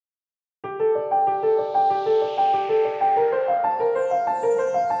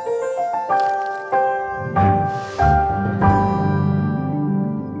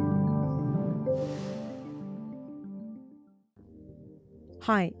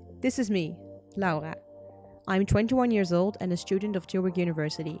Hi, this is me, Laura. I'm 21 years old and a student of Tilburg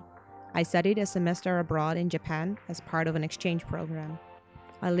University. I studied a semester abroad in Japan as part of an exchange program.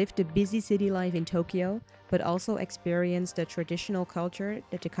 I lived a busy city life in Tokyo, but also experienced the traditional culture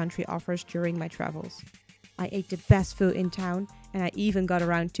that the country offers during my travels. I ate the best food in town, and I even got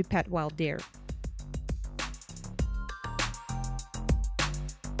around to pet wild deer.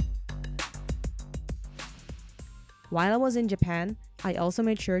 While I was in Japan, I also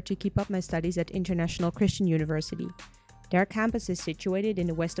made sure to keep up my studies at International Christian University. Their campus is situated in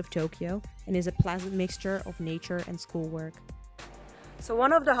the west of Tokyo and is a pleasant mixture of nature and schoolwork. So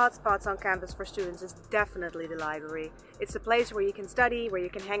one of the hotspots on campus for students is definitely the library. It's a place where you can study, where you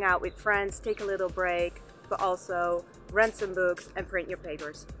can hang out with friends, take a little break, but also rent some books and print your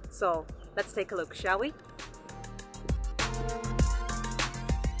papers. So let's take a look, shall we?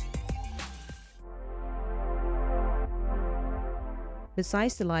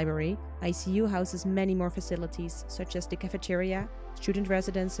 Besides the library, ICU houses many more facilities such as the cafeteria, student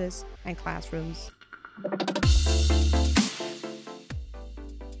residences, and classrooms.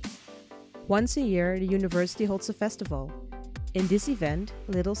 Once a year, the university holds a festival. In this event,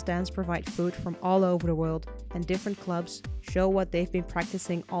 little stands provide food from all over the world, and different clubs show what they've been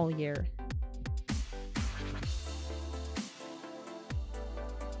practicing all year.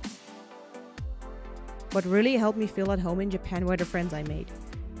 What really helped me feel at home in Japan were the friends I made.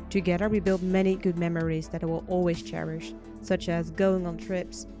 Together we built many good memories that I will always cherish, such as going on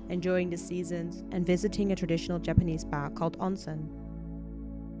trips, enjoying the seasons, and visiting a traditional Japanese spa called onsen.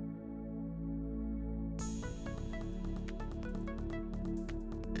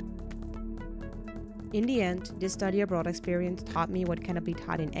 In the end, this study abroad experience taught me what cannot be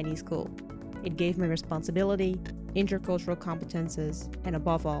taught in any school. It gave me responsibility, intercultural competences, and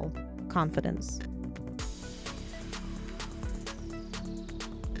above all, confidence.